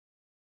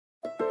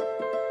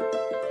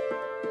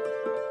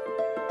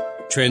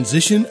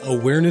Transition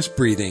Awareness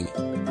Breathing.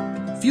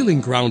 Feeling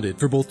grounded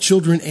for both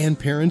children and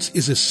parents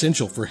is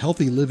essential for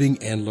healthy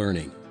living and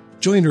learning.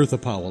 Join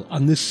Eartha Powell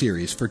on this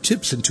series for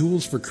tips and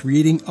tools for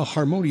creating a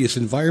harmonious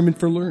environment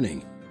for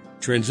learning.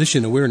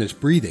 Transition Awareness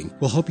Breathing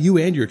will help you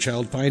and your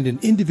child find an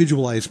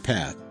individualized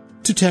path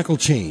to tackle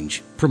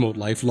change, promote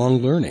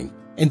lifelong learning,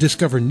 and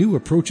discover new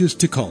approaches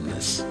to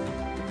calmness.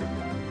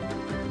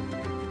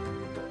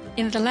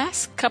 In the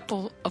last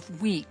couple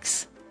of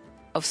weeks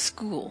of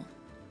school,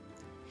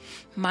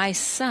 my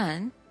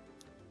son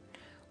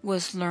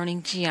was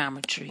learning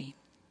geometry.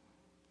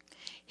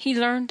 He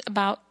learned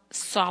about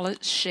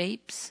solid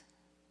shapes,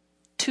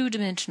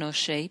 two-dimensional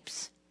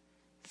shapes,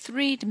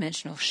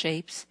 three-dimensional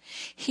shapes.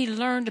 He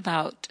learned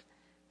about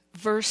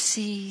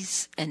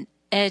vertices and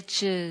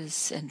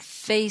edges and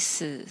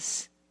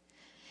faces.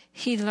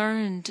 He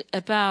learned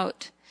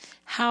about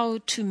how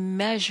to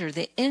measure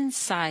the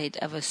inside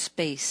of a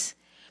space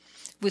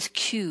with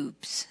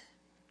cubes.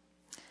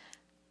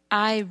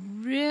 I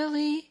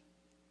really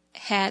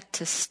had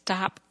to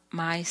stop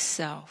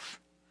myself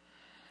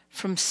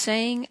from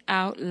saying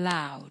out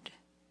loud,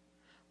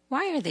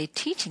 "Why are they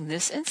teaching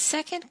this in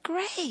second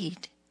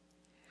grade?"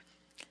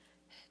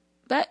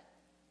 But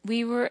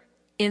we were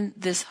in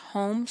this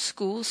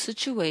homeschool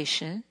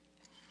situation.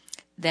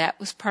 That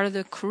was part of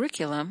the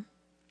curriculum.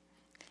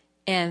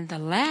 And the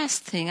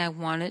last thing I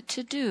wanted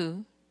to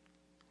do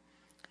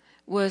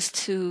was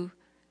to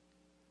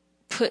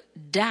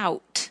put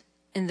doubt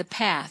in the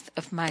path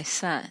of my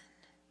son.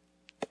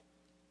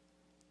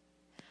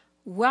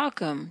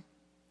 Welcome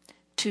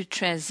to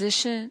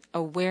Transition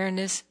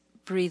Awareness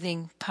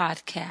Breathing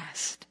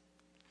Podcast.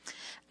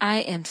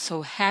 I am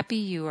so happy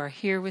you are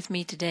here with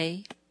me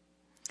today.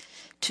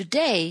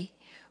 Today,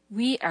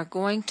 we are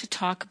going to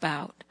talk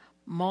about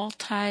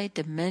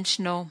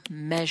multi-dimensional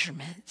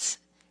measurements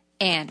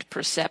and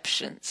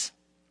perceptions.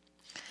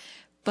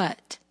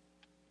 But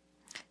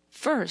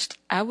first,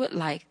 I would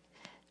like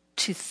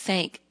to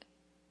thank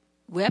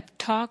Web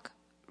Talk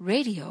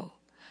Radio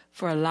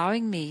for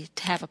allowing me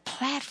to have a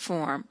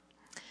platform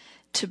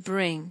to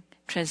bring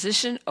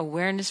Transition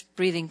Awareness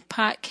Breathing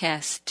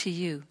Podcasts to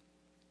you.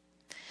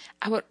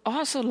 I would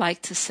also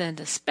like to send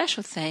a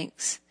special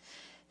thanks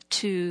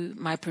to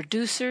my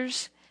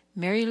producers,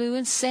 Mary Lou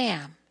and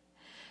Sam,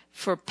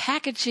 for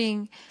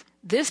packaging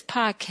this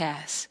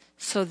podcast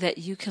so that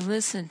you can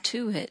listen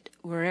to it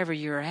wherever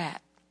you're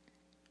at.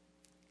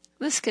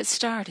 Let's get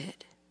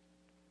started.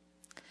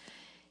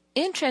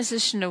 In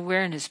Transition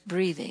Awareness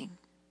Breathing,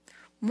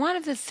 one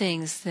of the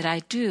things that I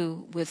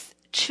do with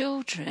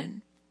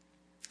children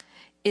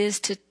is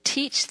to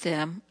teach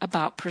them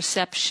about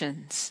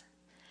perceptions.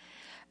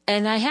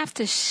 And I have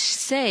to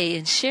say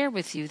and share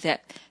with you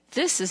that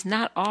this is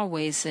not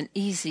always an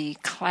easy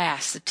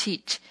class to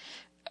teach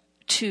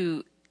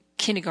to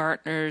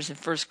kindergartners and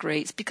first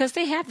grades because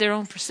they have their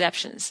own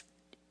perceptions.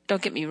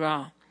 Don't get me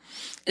wrong.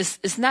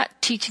 It's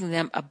not teaching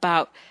them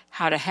about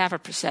how to have a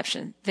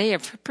perception. They are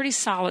pretty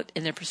solid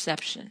in their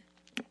perception.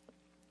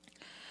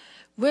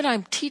 What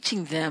I'm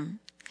teaching them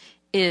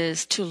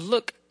is to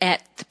look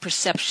at the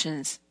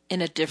perceptions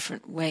in a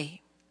different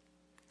way.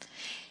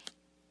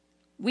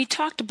 We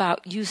talked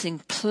about using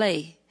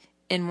play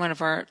in one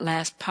of our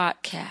last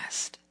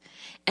podcasts,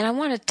 and I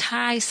want to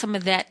tie some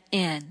of that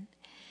in,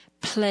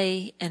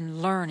 play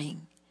and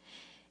learning,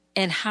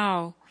 and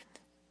how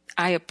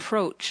I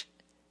approach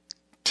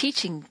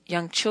teaching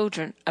young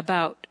children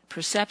about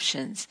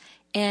perceptions.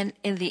 And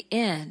in the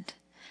end,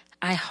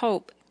 I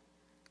hope,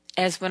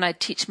 as when I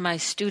teach my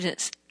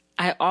students,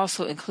 I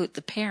also include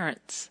the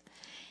parents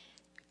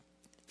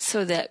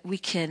so that we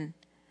can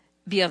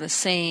be on the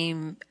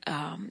same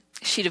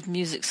sheet of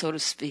music, so to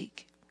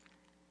speak.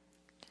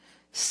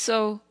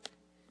 So,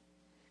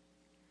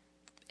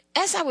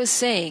 as I was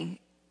saying,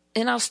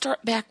 and I'll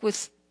start back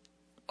with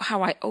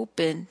how I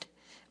opened,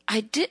 I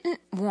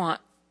didn't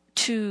want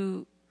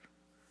to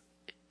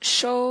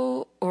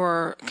show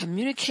or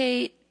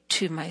communicate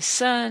to my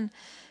son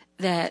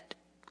that,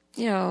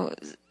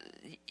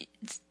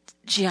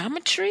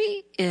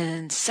 geometry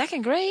in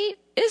second grade,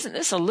 isn't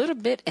this a little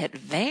bit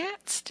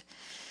advanced?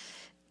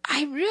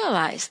 I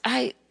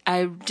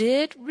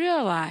did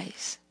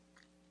realize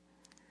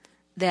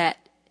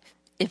that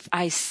if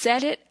I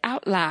said it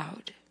out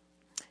loud,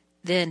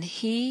 then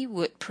he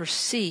would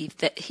perceive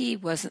that he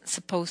wasn't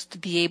supposed to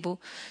be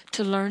able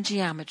to learn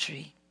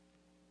geometry.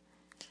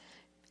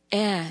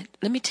 And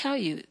let me tell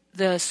you,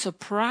 the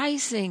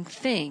surprising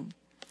thing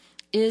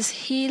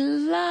is he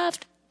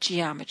loved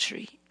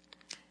geometry.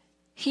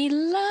 He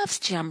loves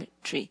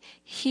geometry.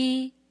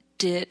 He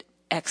did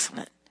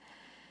excellent.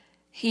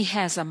 He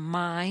has a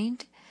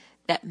mind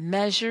that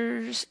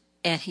measures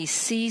and he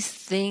sees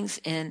things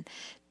in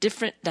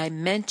different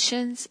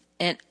dimensions,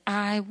 and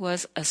I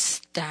was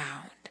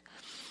astounded.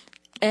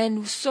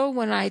 And so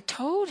when I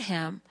told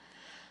him,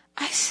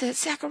 I said,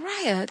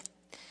 "Zachariah,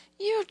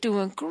 you're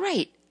doing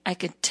great." I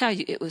could tell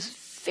you it was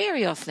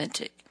very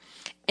authentic,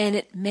 and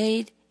it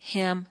made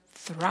him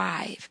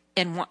thrive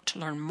and want to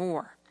learn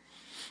more.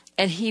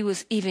 And he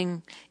was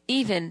even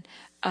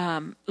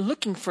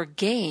looking for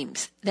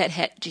games that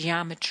had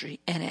geometry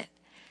in it.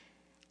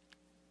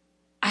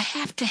 I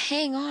have to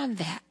hang on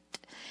that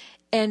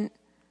and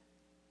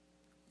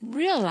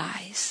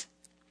realize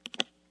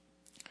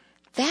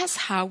that's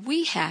how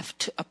we have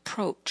to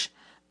approach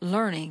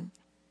learning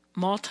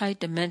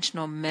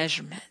multidimensional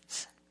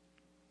measurements.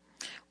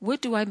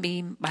 What do I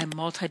mean by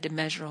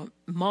multidimensional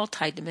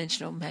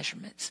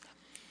measurements?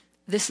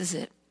 This is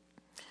it.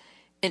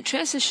 In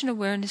transition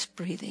awareness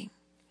breathing,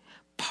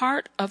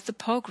 part of the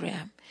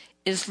program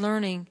is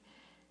learning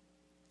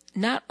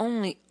not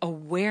only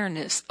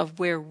awareness of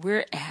where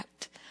we're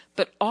at,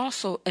 but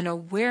also an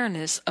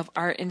awareness of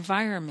our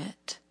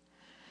environment.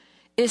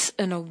 It's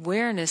an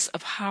awareness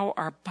of how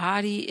our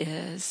body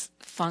is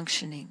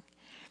functioning.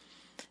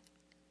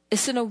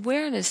 It's an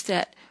awareness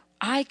that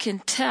I can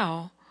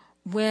tell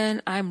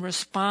when I'm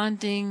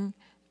responding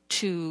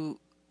to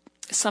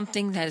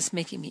something that is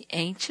making me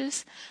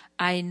anxious.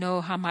 I know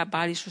how my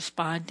body's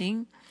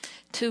responding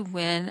to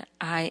when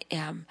I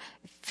am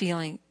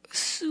feeling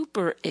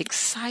super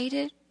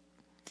excited.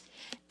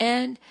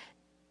 And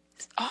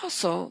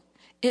also,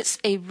 it's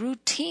a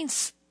routine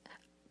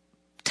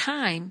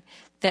time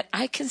that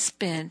I can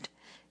spend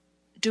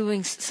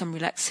doing some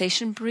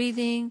relaxation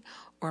breathing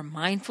or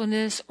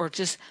mindfulness or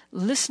just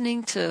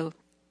listening to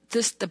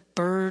the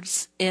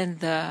birds in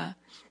the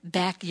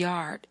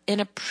backyard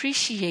and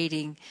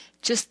appreciating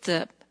just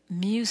the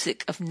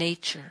music of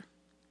nature.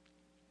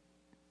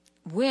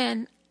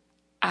 When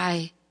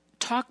I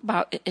talk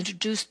about and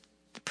introduce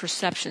the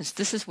perceptions,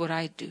 this is what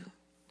I do.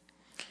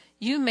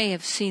 You may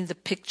have seen the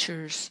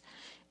pictures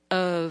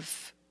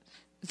of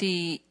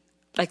they're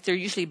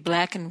usually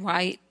black and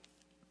white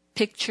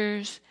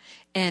pictures,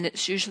 and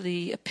it's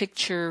usually a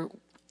picture,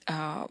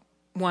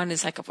 one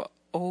is like of an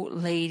old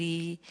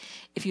lady,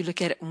 if you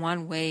look at it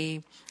one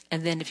way,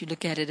 and then if you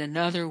look at it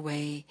another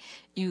way,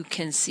 you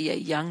can see a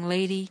young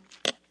lady.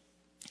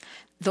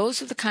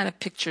 Those are the kind of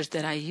pictures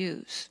that I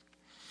use.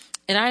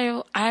 And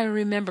I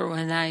remember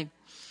when I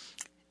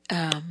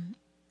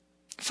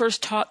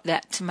first taught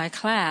that to my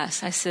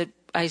class,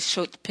 I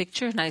showed the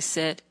picture and I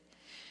said,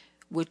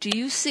 "What do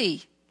you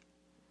see?"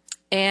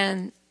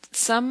 And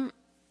some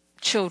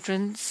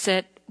children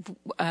said,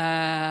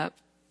 "I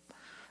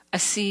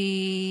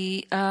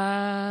see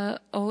an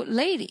old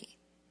lady."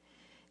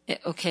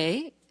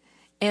 Okay.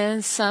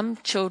 And some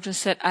children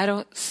said, I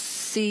don't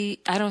see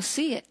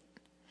it.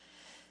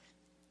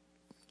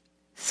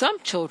 Some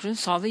children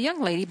saw the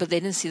young lady, but they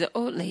didn't see the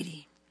old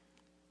lady.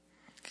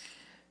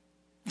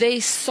 They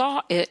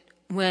saw it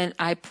when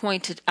I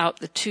pointed out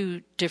the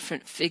two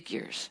different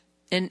figures.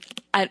 And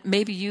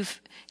maybe you've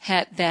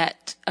had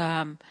that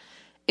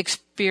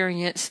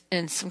experience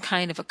in some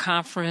kind of a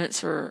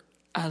conference or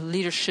a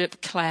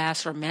leadership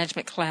class or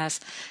management class.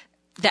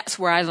 That's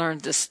where I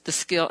learned the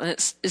skill, and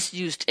it's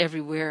used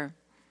everywhere.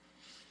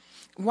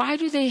 Why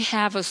do they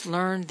have us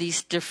learn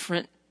these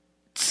different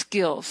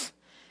skills?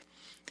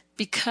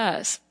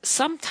 Because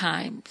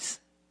sometimes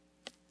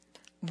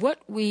what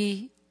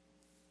we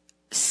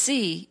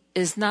see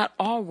is not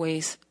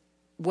always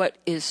what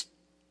is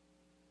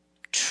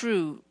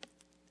true.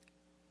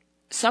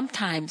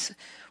 Sometimes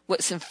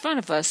what's in front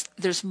of us,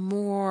 there's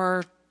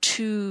more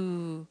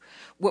to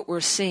what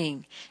we're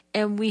seeing.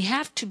 And we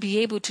have to be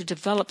able to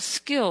develop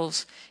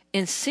skills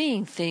in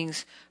seeing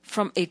things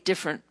from a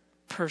different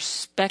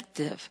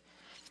perspective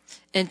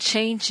and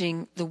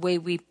changing the way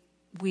we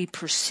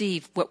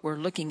perceive what we're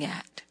looking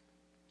at.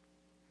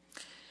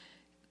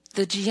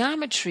 The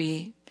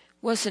geometry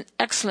was an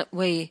excellent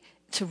way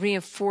to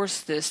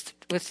reinforce this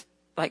with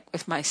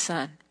my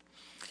son.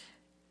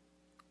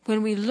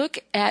 When we look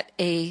at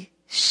a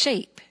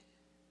shape,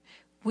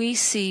 we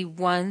see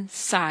one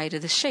side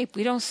of the shape.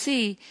 We don't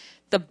see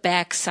the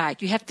back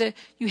side. You have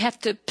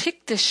to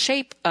pick the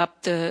shape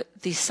up, the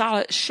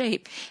solid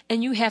shape,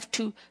 and you have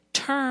to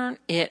turn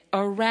it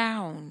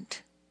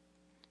around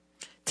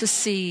to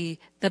see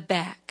the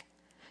back.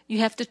 You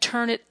have to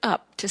turn it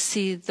up to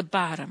see the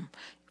bottom,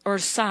 or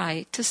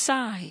side to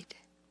side.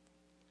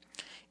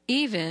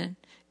 Even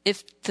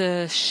if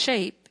the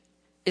shape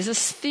is a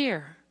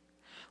sphere,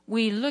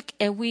 we look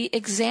and we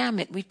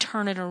examine it, we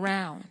turn it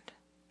around.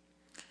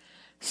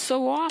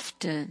 So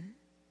often,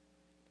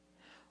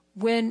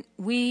 when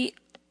we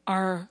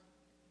are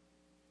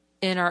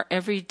in our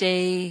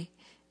everyday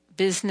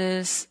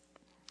business,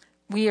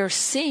 we are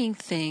seeing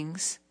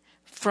things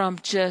from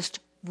just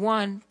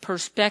one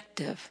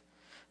perspective,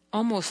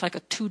 almost like a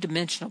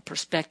two-dimensional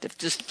perspective,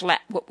 just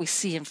flat what we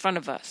see in front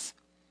of us.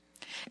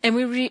 And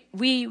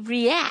we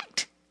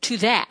react to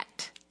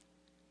that.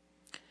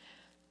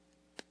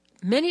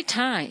 Many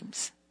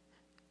times,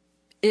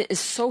 it is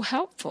so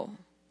helpful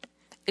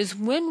is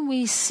when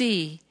we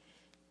see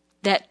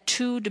that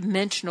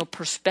two-dimensional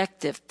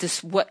perspective,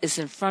 this what is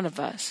in front of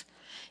us,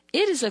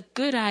 it is a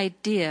good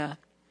idea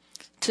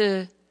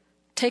to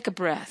take a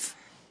breath.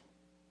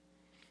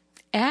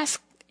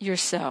 Ask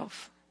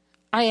yourself,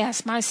 I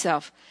ask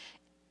myself,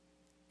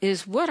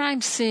 is what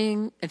I'm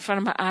seeing in front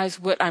of my eyes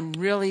what I'm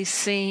really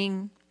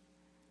seeing?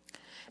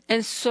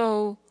 And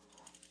so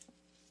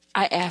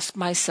I ask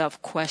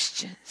myself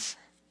questions.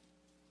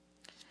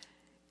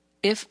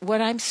 If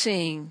what I'm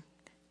seeing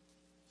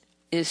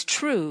is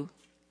true,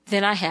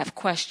 then I have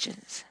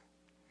questions.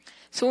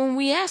 So when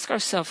we ask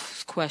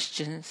ourselves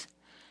questions,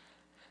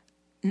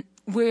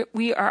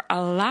 we are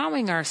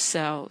allowing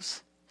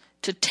ourselves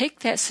to take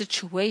that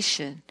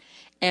situation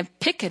and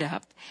pick it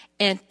up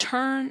and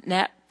turn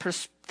that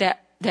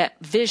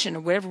vision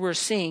or whatever we're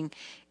seeing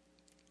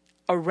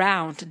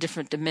around to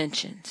different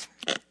dimensions.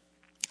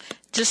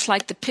 Just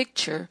like the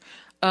picture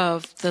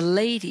of the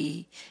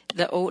lady,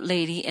 the old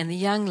lady and the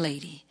young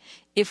lady.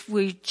 If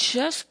we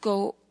just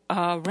go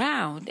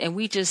around and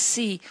we just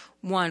see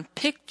one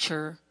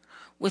picture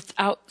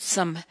without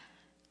some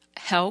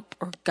help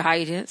or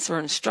guidance or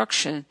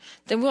instruction,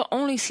 then we'll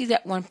only see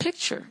that one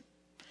picture.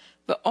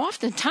 But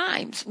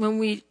oftentimes, when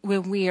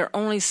we are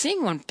only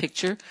seeing one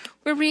picture,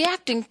 we're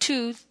reacting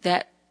to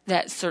that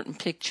certain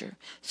picture.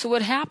 So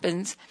what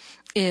happens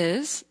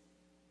is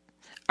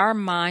our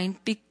mind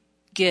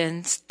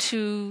begins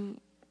to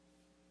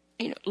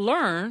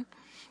learn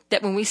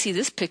that when we see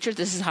this picture,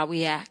 this is how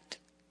we act.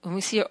 When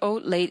we see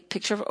an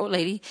picture of an old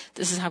lady,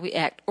 this is how we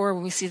act. Or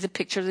when we see the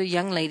picture of the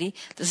young lady,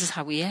 this is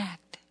how we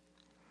act.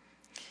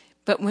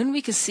 But when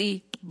we can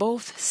see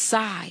both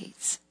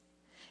sides,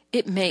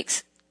 it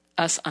makes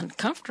us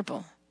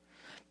uncomfortable,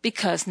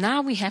 because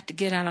now we have to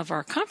get out of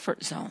our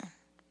comfort zone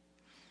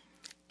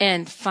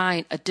and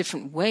find a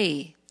different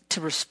way to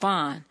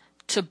respond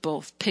to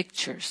both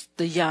pictures,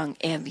 the young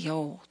and the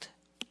old.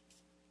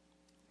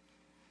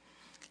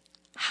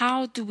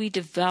 How do we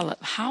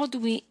develop? How do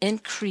we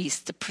increase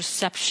the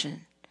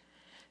perception,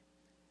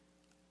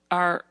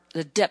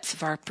 the depth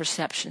of our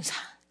perceptions?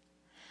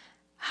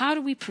 How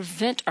do we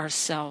prevent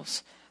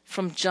ourselves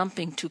from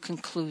jumping to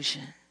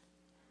conclusion?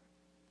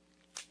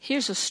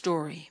 Here's a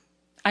story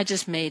I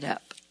just made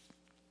up.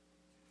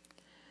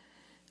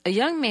 A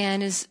young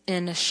man is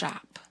in a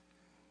shop,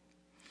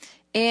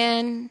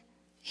 and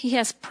he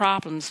has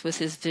problems with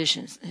his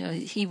vision.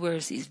 He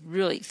wears these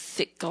really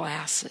thick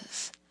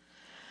glasses.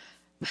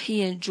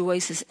 He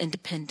enjoys his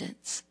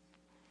independence.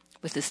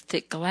 With his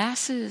thick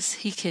glasses,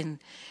 he can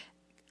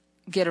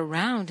get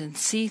around and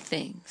see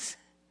things.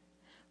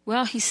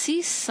 Well, he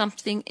sees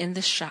something in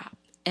the shop,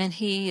 and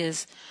he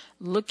is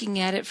looking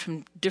at it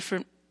from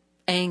different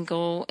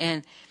angle,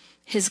 and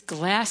his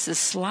glasses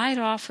slide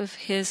off of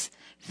his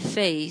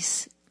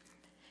face,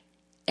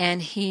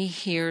 and he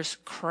hears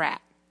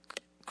crack,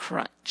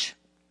 crunch.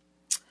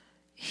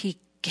 He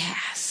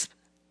gasps.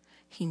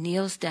 He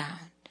kneels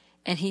down,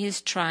 and he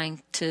is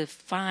trying to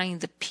find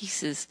the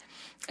pieces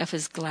of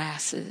his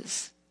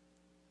glasses.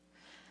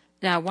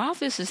 Now, while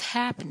this is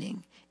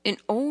happening, an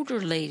older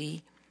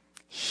lady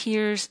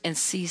hears and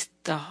sees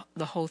the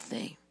whole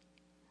thing.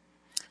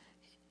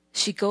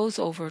 She goes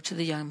over to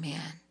the young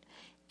man,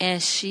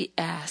 and she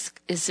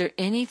asks, "Is there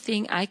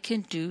anything I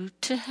can do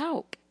to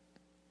help?"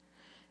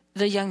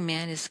 The young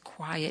man is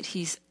quiet.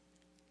 He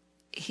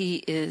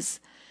is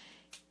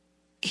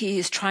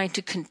trying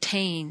to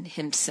contain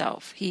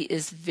himself. He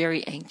is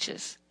very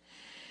anxious.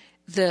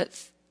 The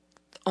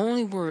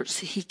only words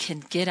he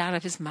can get out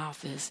of his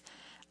mouth is,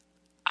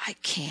 "I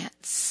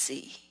can't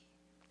see."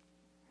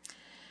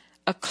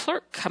 A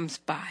clerk comes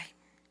by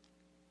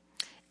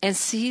and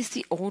sees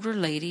the older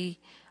lady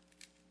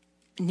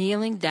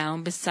kneeling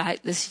down beside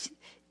this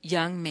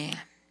young man.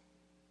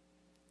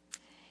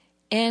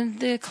 And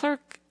the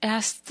clerk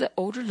asks the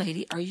older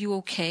lady, "Are you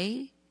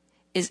okay?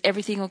 Is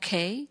everything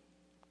okay?"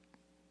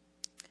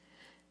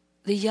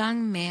 The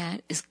young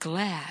man is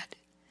glad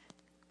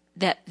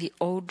that the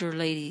older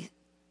lady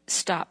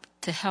stopped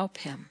to help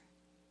him,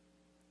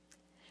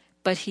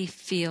 but he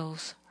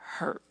feels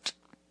hurt.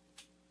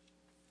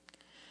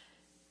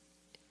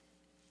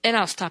 And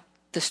I'll stop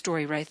the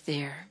story right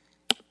there.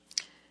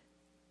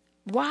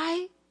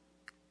 Why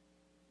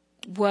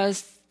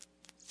was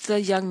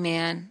the young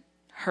man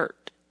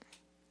hurt?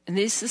 And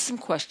these are some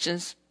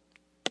questions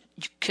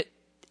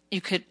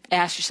you could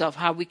ask yourself,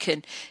 how we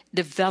can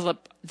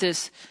develop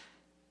this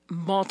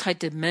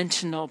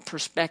multidimensional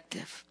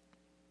perspective.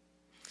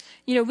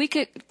 We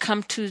could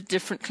come to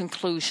different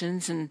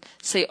conclusions and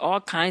say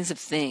all kinds of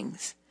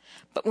things.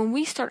 But when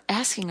we start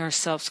asking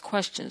ourselves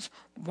questions,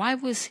 why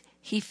was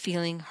he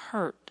feeling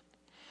hurt?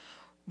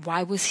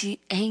 Why was he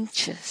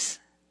anxious?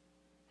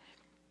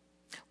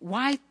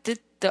 Why did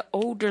the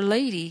older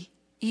lady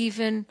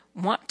even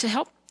want to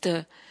help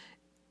the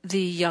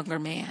younger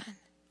man?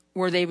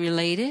 Were they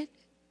related?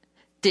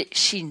 Did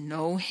she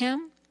know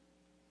him?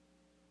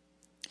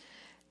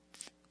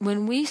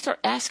 When we start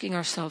asking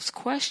ourselves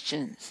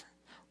questions,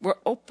 we're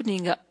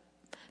opening up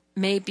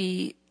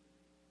maybe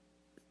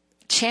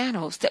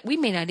channels that we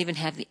may not even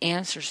have the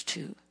answers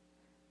to.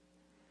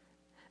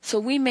 So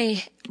we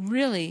may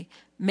really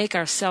make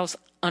ourselves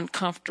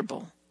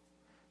uncomfortable.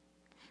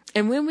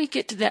 And when we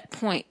get to that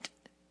point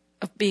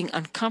of being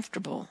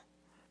uncomfortable,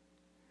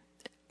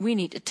 we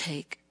need to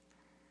take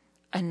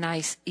a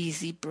nice,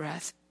 easy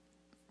breath,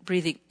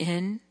 breathing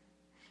in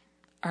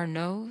our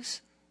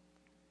nose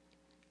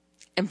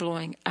and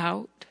blowing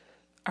out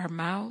our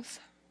mouth.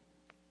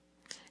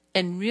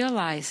 and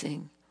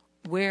realizing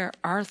where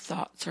our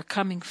thoughts are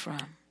coming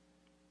from.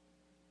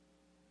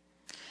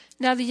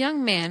 Now, the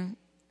young man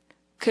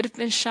could have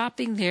been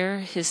shopping there.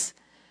 His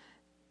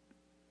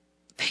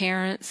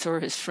parents or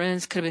his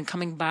friends could have been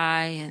coming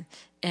by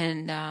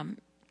and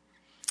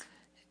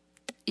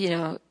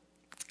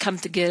come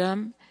to get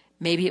him.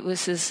 Maybe it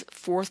was his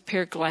fourth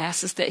pair of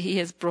glasses that he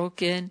has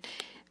broken.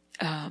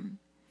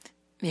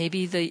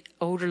 Maybe the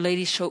older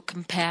lady showed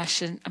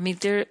compassion. I mean,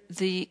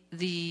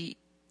 the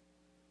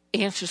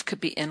answers could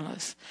be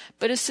endless,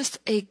 but it's just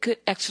a good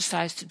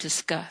exercise to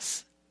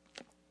discuss.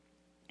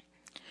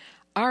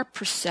 Our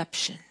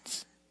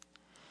perceptions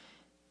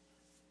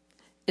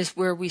is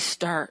where we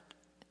start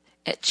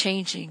at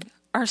changing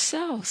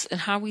ourselves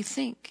and how we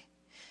think.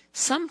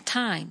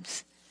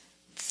 Sometimes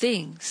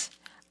things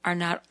are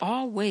not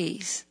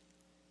always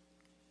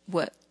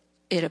what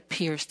it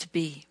appears to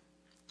be.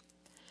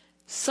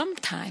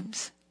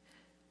 Sometimes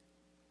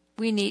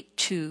we need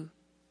to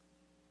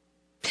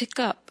pick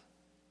up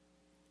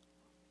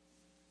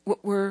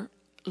what we're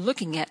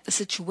looking at, the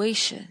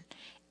situation,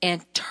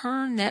 and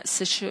turn that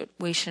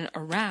situation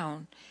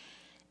around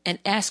and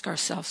ask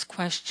ourselves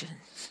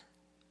questions.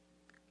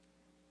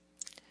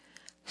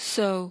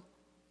 So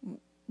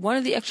one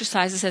of the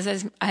exercises,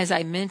 as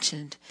I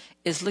mentioned,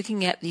 is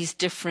looking at these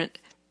different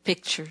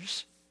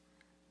pictures.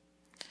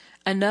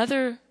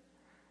 Another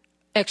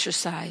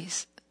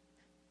exercise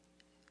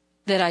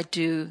that I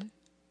do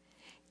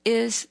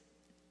is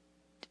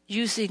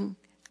using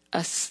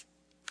a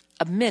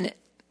minute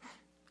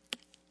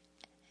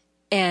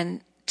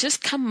and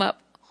just come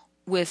up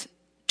with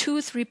 2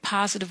 or 3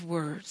 positive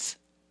words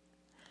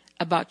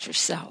about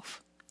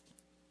yourself.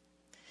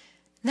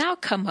 Now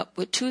come up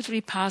with 2 or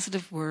 3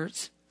 positive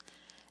words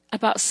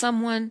about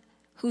someone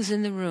who's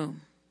in the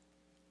room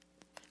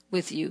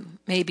with you.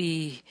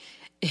 Maybe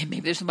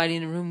there's somebody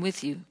in the room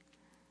with you.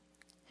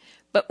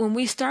 But when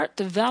we start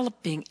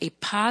developing a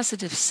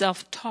positive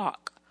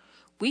self-talk,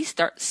 we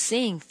start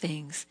seeing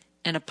things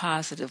in a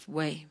positive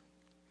way.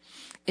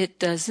 It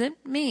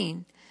doesn't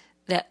mean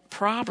that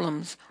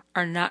problems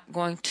are not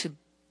going to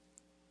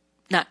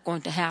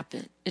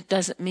happen. It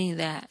doesn't mean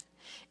that.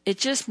 It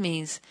just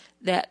means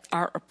that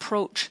our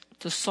approach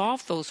to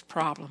solve those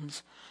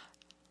problems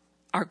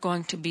are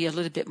going to be a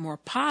little bit more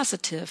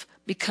positive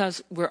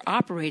because we're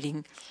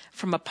operating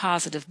from a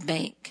positive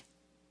bank.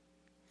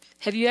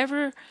 Have you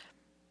ever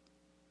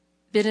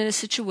been in a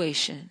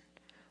situation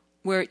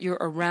where you're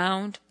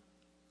around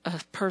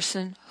a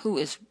person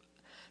who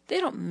they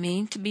don't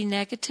mean to be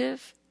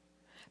negative,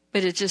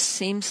 but it just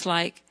seems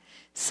like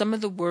some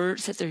of the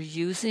words that they're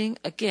using,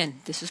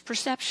 again, this is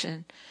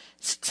perception,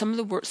 some of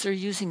the words they're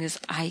using is,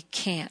 I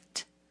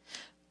can't,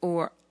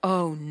 or,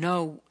 oh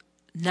no,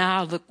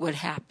 now look what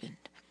happened.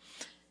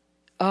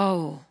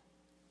 Oh,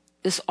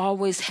 this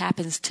always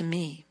happens to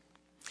me.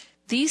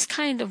 These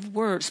kind of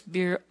words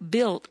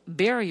build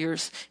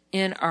barriers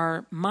in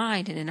our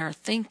mind and in our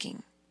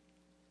thinking.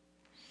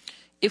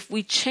 If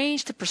we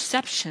change the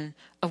perception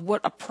of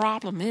what a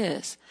problem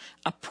is,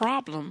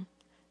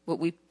 what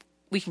we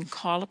can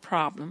call a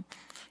problem,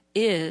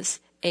 is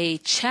a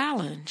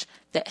challenge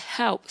that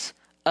helps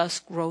us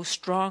grow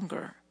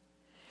stronger.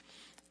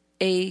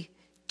 A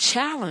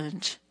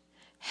challenge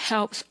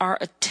helps our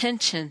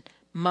attention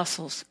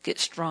muscles get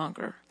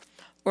stronger.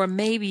 Or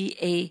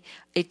maybe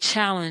a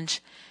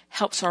challenge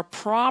helps our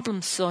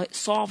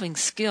problem-solving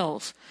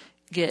skills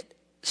get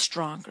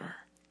stronger.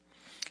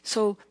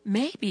 So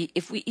maybe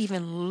if we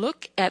even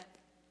look at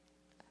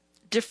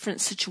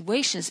different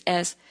situations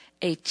as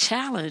a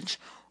challenge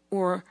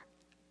or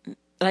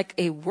like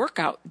a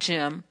workout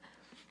gym,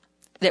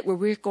 that where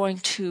we're going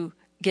to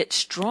get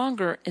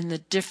stronger in the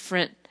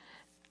different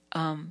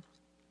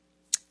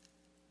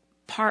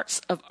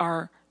parts of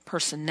our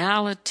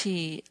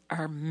personality,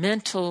 our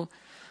mental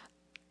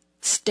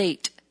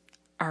state,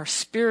 our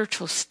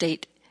spiritual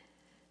state,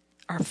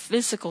 our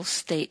physical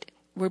state,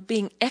 we're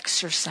being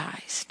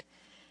exercised,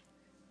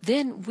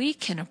 then we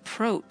can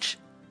approach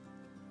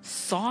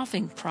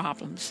solving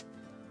problems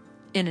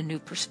in a new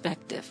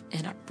perspective,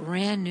 in a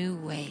brand new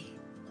way.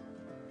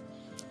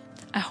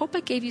 I hope I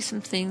gave you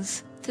some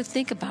things to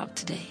think about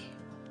today,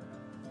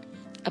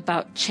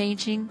 about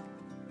changing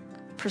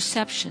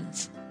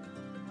perceptions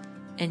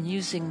and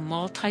using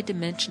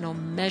multidimensional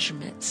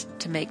measurements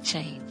to make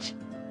change.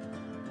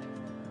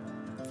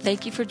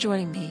 Thank you for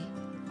joining me,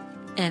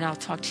 and I'll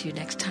talk to you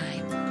next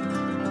time.